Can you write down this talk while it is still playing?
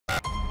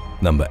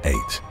Number 8.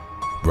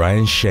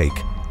 Brian Shake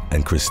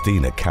and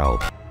Christina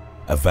Kalb.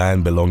 A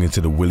van belonging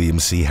to the William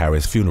C.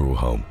 Harris Funeral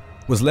Home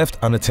was left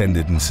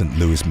unattended in St.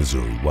 Louis,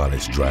 Missouri, while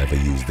its driver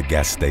used the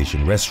gas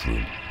station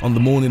restroom on the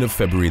morning of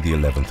February the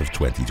 11th of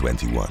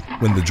 2021.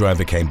 When the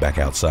driver came back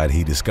outside,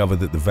 he discovered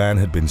that the van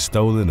had been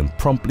stolen and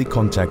promptly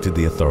contacted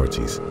the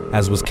authorities.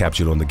 As was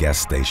captured on the gas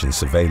station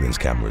surveillance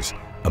cameras,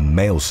 a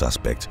male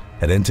suspect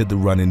had entered the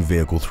run-in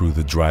vehicle through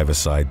the driver's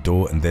side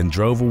door and then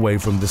drove away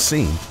from the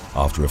scene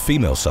after a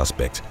female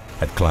suspect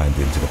had climbed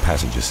into the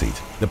passenger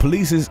seat. The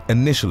police's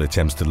initial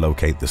attempts to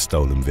locate the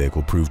stolen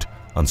vehicle proved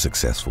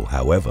unsuccessful.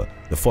 However,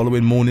 the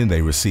following morning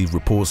they received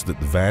reports that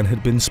the van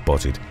had been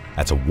spotted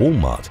at a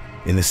Walmart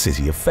in the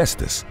city of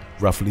Festus,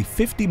 roughly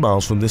 50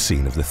 miles from the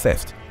scene of the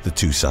theft. The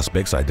two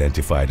suspects,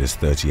 identified as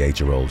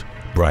 38-year-old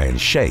Brian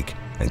Shake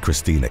and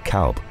Christina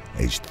Kalb,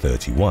 aged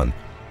 31,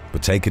 were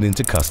taken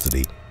into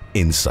custody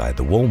inside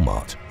the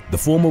Walmart. The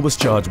former was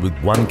charged with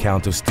one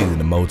count of stealing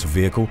a motor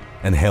vehicle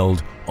and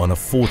held on a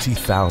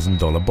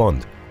 $40,000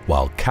 bond,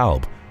 while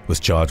Kalb was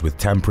charged with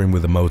tampering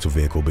with a motor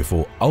vehicle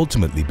before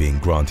ultimately being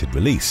granted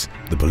release.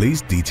 The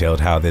police detailed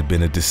how there'd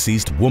been a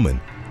deceased woman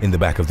in the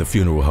back of the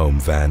funeral home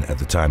van at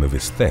the time of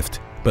its theft,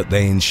 but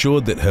they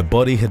ensured that her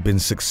body had been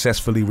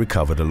successfully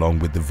recovered along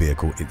with the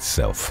vehicle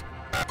itself.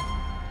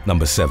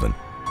 Number 7.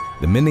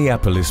 The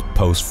Minneapolis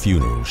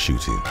post-funeral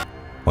shooting.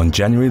 On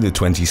January the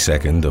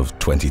 22nd of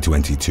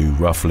 2022,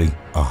 roughly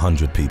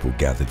 100 people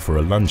gathered for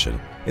a luncheon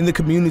in the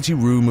community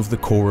room of the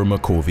Cora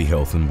McCorvey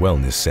Health and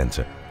Wellness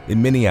Center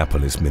in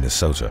Minneapolis,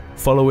 Minnesota,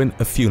 following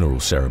a funeral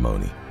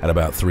ceremony. At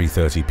about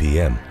 3:30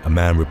 p.m., a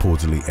man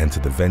reportedly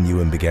entered the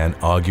venue and began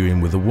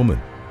arguing with a woman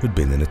who'd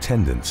been in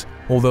attendance,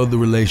 although the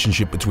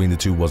relationship between the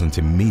two wasn't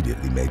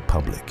immediately made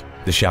public.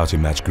 The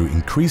shouting match grew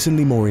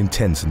increasingly more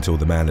intense until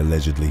the man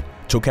allegedly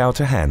took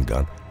out a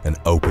handgun and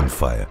opened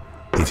fire,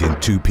 hitting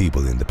 2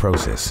 people in the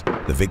process.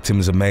 The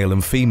victims, a male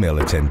and female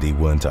attendee,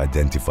 weren't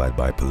identified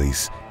by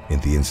police in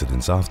the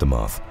incident's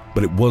aftermath,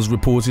 but it was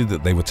reported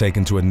that they were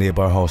taken to a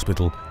nearby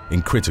hospital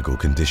in critical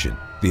condition.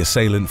 The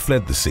assailant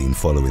fled the scene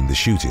following the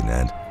shooting,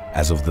 and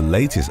as of the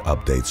latest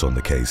updates on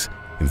the case,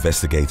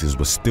 investigators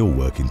were still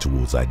working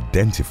towards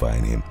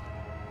identifying him.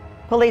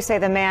 Police say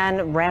the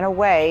man ran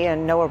away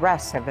and no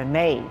arrests have been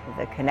made.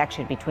 The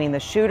connection between the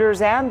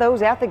shooters and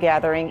those at the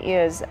gathering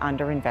is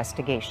under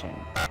investigation.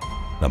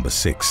 Number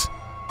 6.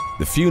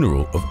 The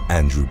funeral of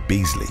Andrew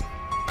Beasley.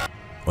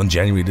 On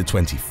January the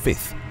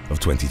 25th of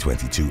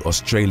 2022,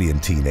 Australian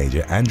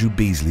teenager Andrew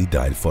Beasley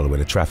died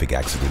following a traffic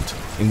accident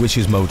in which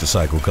his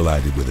motorcycle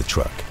collided with a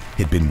truck.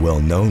 He'd been well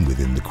known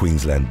within the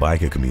Queensland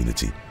biker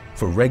community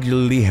for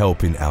regularly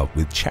helping out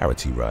with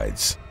charity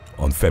rides.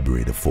 On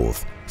February the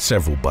 4th,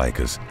 several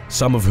bikers,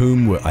 some of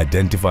whom were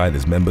identified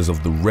as members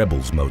of the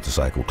Rebels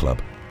Motorcycle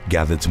Club,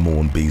 gathered to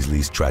mourn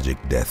Beasley's tragic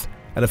death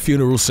at a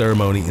funeral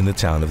ceremony in the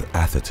town of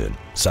Atherton.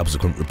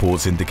 Subsequent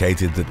reports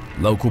indicated that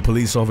local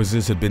police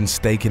officers had been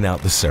staking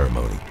out the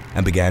ceremony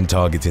and began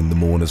targeting the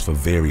mourners for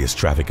various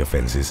traffic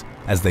offenses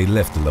as they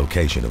left the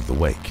location of the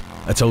wake.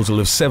 A total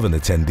of 7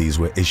 attendees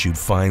were issued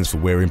fines for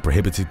wearing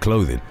prohibited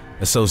clothing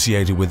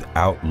associated with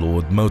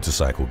outlawed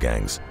motorcycle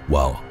gangs,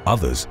 while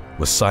others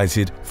were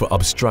cited for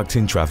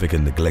obstructing traffic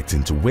and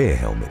neglecting to wear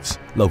helmets.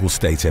 Local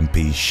state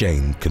MP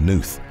Shane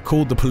Knuth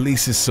called the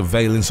police's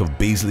surveillance of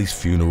Beasley's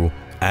funeral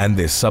and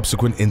their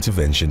subsequent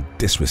intervention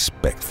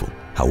disrespectful.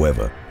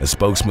 However, a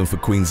spokesman for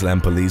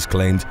Queensland Police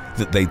claimed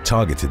that they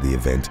targeted the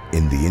event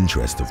in the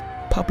interest of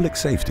public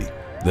safety.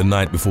 The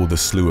night before the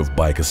slew of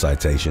biker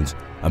citations,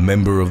 a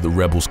member of the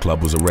Rebels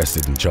Club was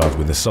arrested and charged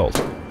with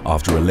assault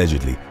after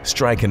allegedly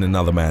striking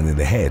another man in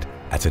the head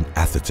at an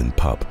Atherton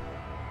pub.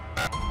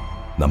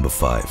 Number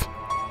 5.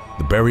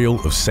 The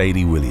burial of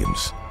Sadie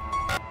Williams.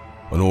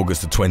 On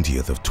August the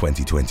 20th of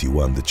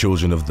 2021, the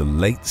children of the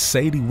late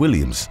Sadie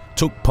Williams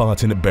took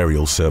part in a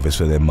burial service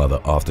for their mother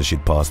after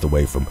she'd passed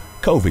away from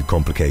COVID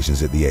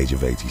complications at the age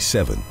of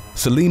 87.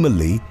 Salima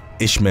Lee,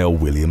 Ishmael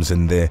Williams,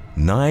 and their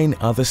 9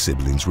 other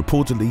siblings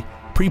reportedly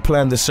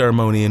pre-planned the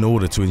ceremony in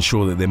order to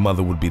ensure that their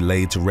mother would be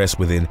laid to rest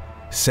within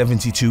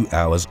 72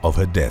 hours of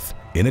her death,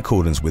 in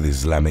accordance with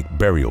Islamic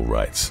burial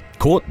rites.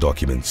 Court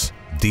documents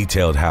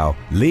detailed how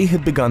Lee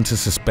had begun to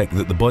suspect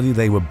that the body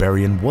they were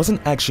burying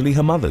wasn't actually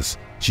her mother's.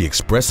 She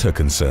expressed her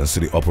concerns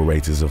to the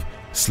operators of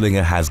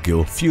Slinger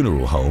Hasgill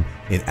Funeral Home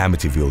in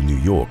Amityville, New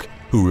York,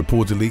 who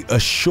reportedly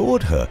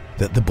assured her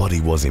that the body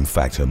was in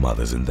fact her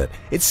mother's and that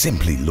it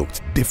simply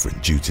looked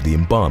different due to the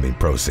embalming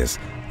process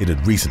it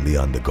had recently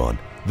undergone.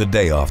 The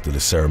day after the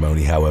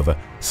ceremony, however,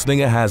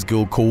 Slinger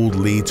Hasgill called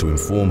Lee to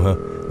inform her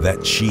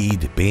that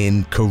she'd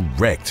been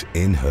correct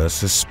in her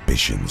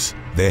suspicions.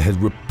 There had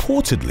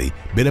reportedly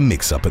been a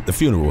mix-up at the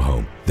funeral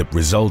home that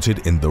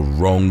resulted in the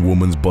wrong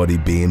woman's body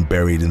being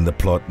buried in the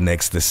plot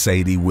next to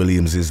Sadie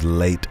Williams'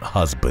 late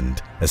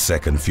husband. A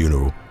second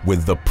funeral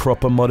with the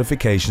proper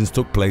modifications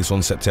took place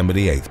on September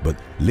the 8th, but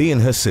Lee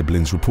and her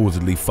siblings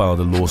reportedly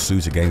filed a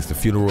lawsuit against the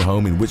funeral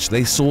home in which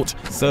they sought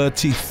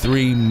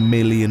 $33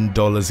 million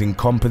in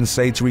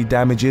compensatory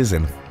damages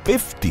and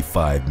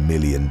 $55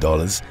 million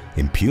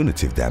in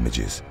punitive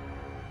damages.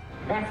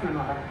 That's my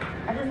mother.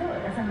 I just knew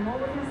it. That's a mole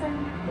was missing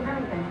and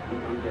everything.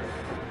 I'm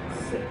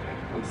just sick.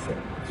 I'm sick.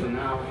 So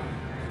now,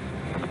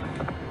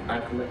 I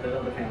have to let the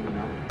other family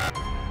know.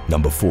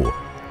 Number 4.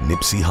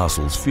 Nipsey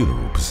Hussle's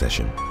funeral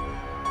procession.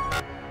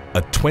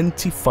 A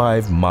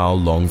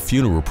 25-mile-long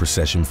funeral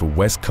procession for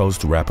West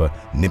Coast rapper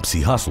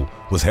Nipsey Hussle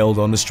was held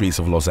on the streets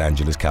of Los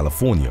Angeles,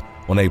 California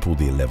on April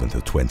the 11th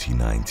of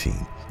 2019.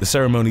 The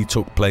ceremony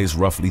took place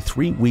roughly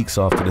 3 weeks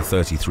after the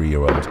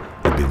 33-year-old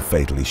had been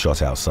fatally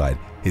shot outside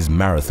his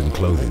Marathon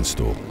clothing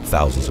store.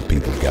 Thousands of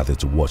people gathered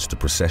to watch the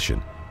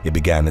procession. It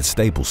began at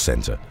Staples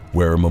Center,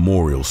 where a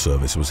memorial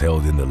service was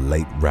held in the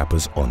late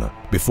rapper's honor,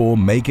 before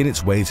making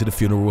its way to the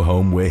funeral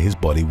home where his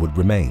body would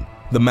remain.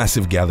 The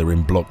massive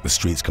gathering blocked the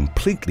streets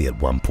completely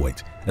at one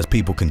point, as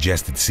people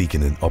congested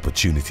seeking an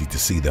opportunity to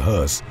see the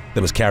hearse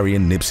that was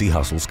carrying Nipsey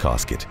Hussle's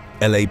casket.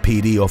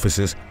 LAPD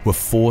officers were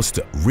forced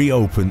to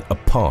reopen a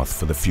path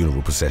for the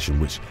funeral procession,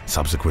 which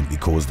subsequently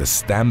caused a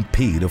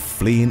stampede of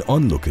fleeing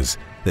onlookers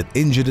that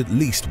injured at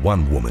least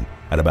one woman.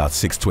 At about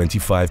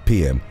 6:25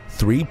 p.m.,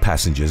 3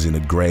 passengers in a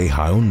gray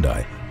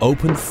Hyundai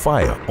opened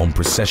fire on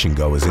procession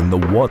goers in the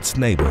Watts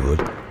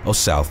neighborhood of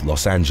South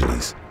Los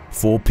Angeles.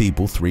 4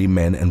 people, 3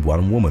 men and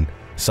 1 woman,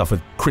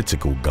 suffered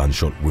critical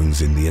gunshot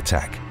wounds in the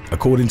attack.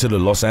 According to the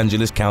Los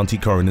Angeles County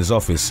Coroner's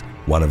Office,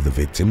 one of the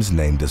victims,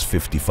 named as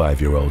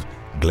 55-year-old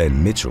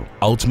Glenn Mitchell,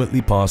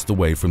 ultimately passed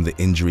away from the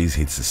injuries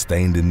he'd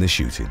sustained in the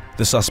shooting.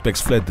 The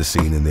suspects fled the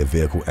scene in their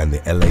vehicle, and the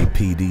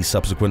LAPD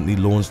subsequently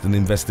launched an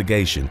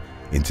investigation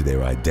into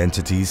their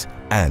identities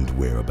and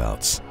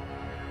whereabouts.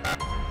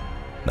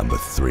 Number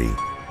 3.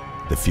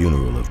 The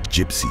funeral of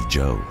Gypsy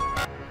Joe.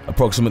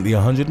 Approximately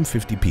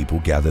 150 people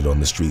gathered on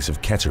the streets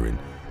of Kettering,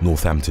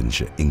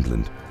 Northamptonshire,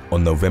 England,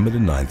 on November the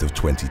 9th of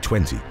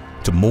 2020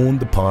 to mourn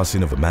the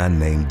passing of a man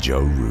named Joe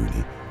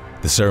Rooney.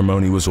 The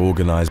ceremony was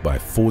organized by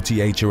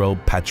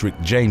 48-year-old Patrick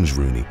James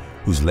Rooney,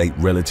 whose late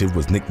relative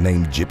was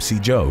nicknamed Gypsy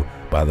Joe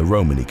by the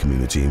Romany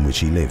community in which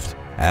he lived.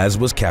 As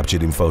was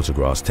captured in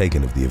photographs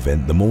taken of the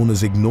event, the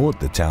mourners ignored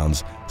the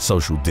town's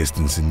social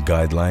distancing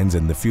guidelines,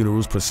 and the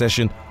funeral's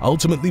procession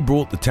ultimately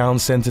brought the town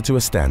center to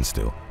a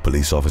standstill.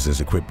 Police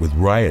officers equipped with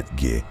riot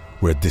gear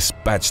were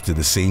dispatched to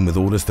the scene with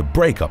orders to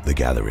break up the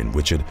gathering,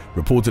 which had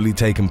reportedly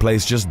taken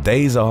place just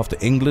days after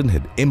England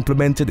had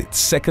implemented its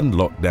second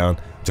lockdown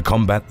to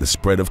combat the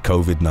spread of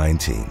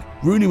COVID-19.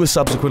 Rooney was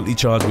subsequently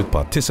charged with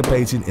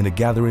participating in a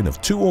gathering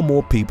of 2 or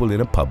more people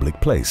in a public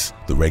place.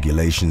 The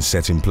regulations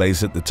set in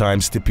place at the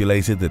time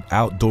stipulated that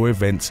outdoor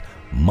events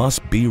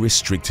must be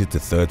restricted to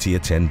 30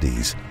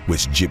 attendees,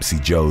 which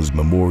Gypsy Joe's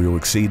memorial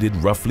exceeded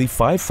roughly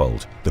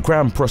 5-fold. The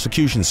Crown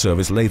Prosecution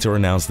Service later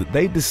announced that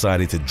they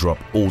decided to drop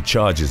all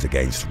charges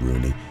against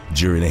Rooney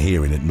during a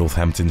hearing at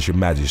Northamptonshire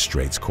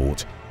Magistrates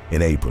Court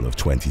in April of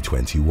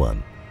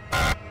 2021.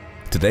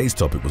 Today's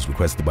topic was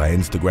requested by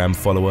Instagram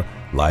follower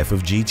Life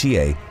of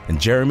GTA and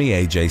Jeremy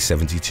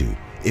AJ72.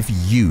 If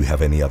you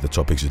have any other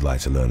topics you'd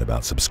like to learn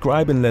about,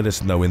 subscribe and let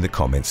us know in the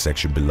comments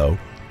section below,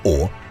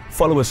 or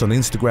follow us on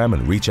Instagram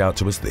and reach out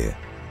to us there.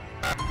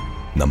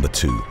 Number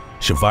 2.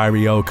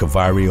 Shavario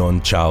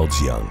Kavarion Charles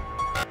Young.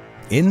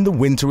 In the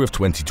winter of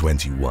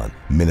 2021,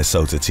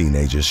 Minnesota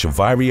teenager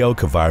Shavario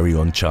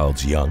Kavarion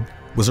Charles Young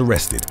was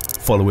arrested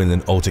following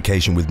an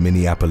altercation with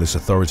Minneapolis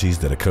authorities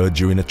that occurred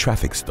during a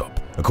traffic stop.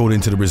 According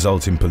to the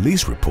resulting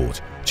police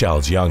report,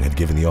 Charles Young had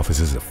given the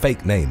officers a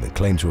fake name and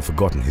claimed to have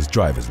forgotten his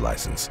driver's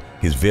license.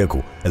 His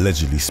vehicle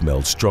allegedly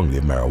smelled strongly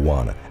of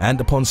marijuana,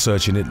 and upon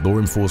searching it, law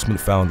enforcement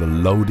found a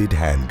loaded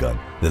handgun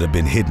that had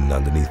been hidden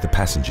underneath the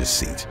passenger's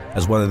seat.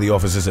 As one of the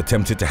officers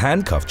attempted to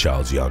handcuff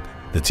Charles Young,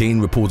 the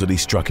teen reportedly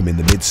struck him in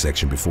the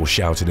midsection before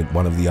shouting at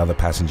one of the other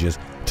passengers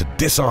to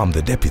disarm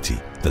the deputy.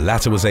 The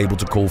latter was able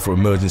to call for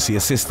emergency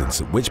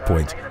assistance, at which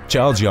point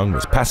Charles Young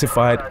was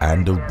pacified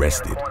and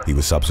arrested. He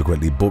was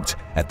subsequently booked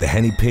at the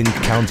Hennepin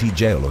County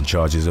Jail on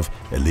charges of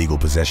illegal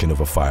possession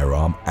of a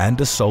firearm and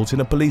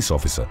assaulting a police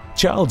officer.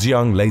 Charles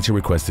Young later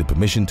requested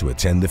permission to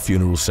attend the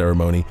funeral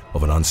ceremony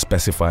of an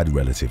unspecified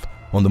relative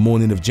on the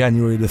morning of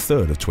January the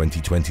 3rd of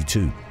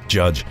 2022.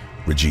 Judge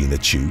Regina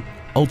Chu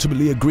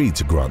ultimately agreed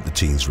to grant the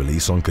teen's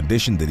release on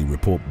condition that he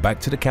report back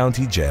to the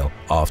county jail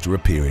after a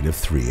period of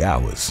 3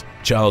 hours.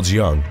 Charles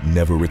Young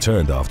never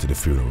returned after the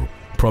funeral,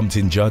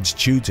 prompting Judge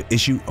Chu to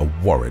issue a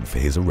warrant for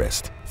his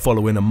arrest.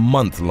 Following a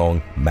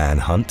month-long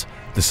manhunt,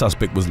 the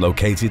suspect was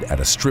located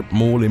at a strip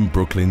mall in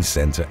Brooklyn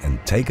Center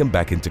and taken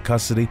back into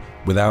custody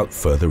without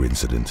further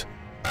incident.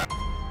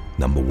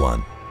 Number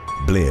 1.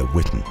 Blair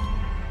Whitten.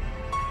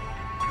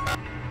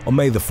 On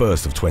May the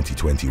 1st of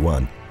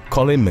 2021,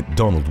 Colin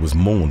McDonald was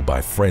mourned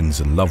by friends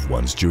and loved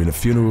ones during a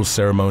funeral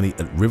ceremony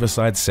at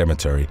Riverside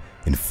Cemetery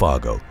in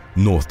Fargo,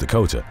 North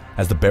Dakota.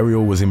 As the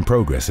burial was in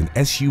progress, an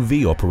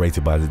SUV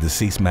operated by the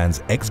deceased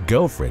man's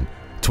ex-girlfriend,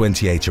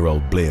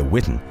 28-year-old Blair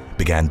Whitten,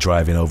 began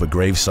driving over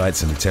grave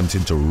sites and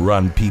attempting to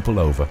run people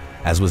over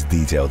as was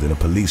detailed in a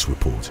police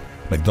report.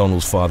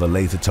 McDonald's father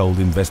later told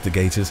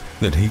investigators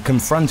that he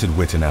confronted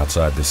Witten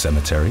outside the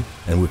cemetery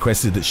and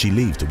requested that she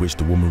leave, to which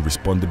the woman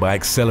responded by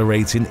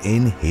accelerating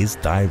in his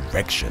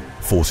direction,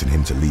 forcing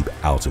him to leap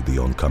out of the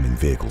oncoming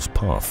vehicle's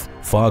path.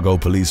 Fargo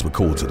police were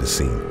called to the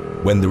scene.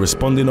 When the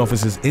responding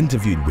officers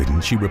interviewed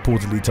Witten, she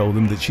reportedly told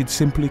them that she'd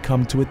simply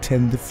come to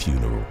attend the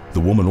funeral. The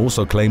woman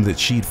also claimed that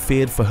she'd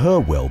feared for her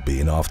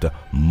well-being after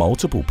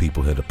multiple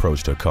people had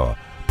approached her car,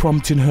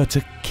 prompting her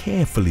to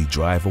carefully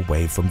drive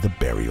away from the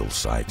burial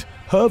site.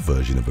 Her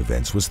version of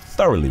events was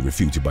thoroughly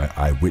refuted by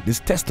eyewitness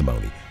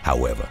testimony,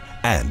 however,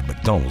 and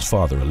McDonald's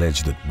father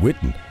alleged that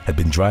Witten had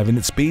been driving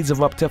at speeds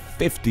of up to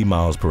 50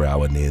 miles per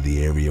hour near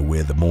the area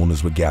where the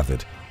mourners were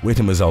gathered.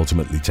 Witten was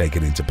ultimately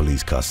taken into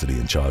police custody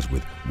and charged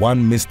with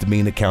one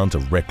misdemeanor count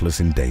of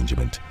reckless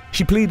endangerment.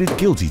 She pleaded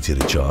guilty to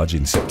the charge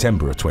in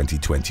September of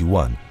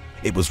 2021.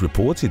 It was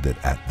reported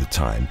that at the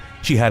time,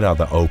 she had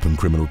other open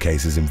criminal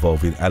cases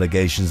involving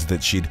allegations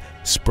that she'd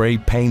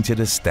spray-painted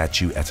a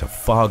statue at a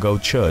Fargo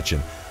church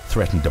and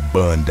threatened to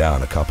burn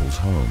down a couple's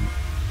home.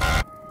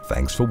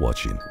 Thanks for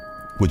watching.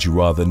 Would you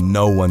rather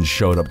no one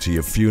showed up to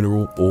your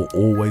funeral, or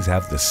always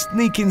have the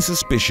sneaking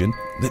suspicion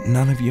that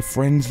none of your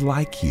friends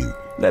like you?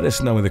 Let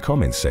us know in the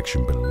comments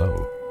section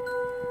below.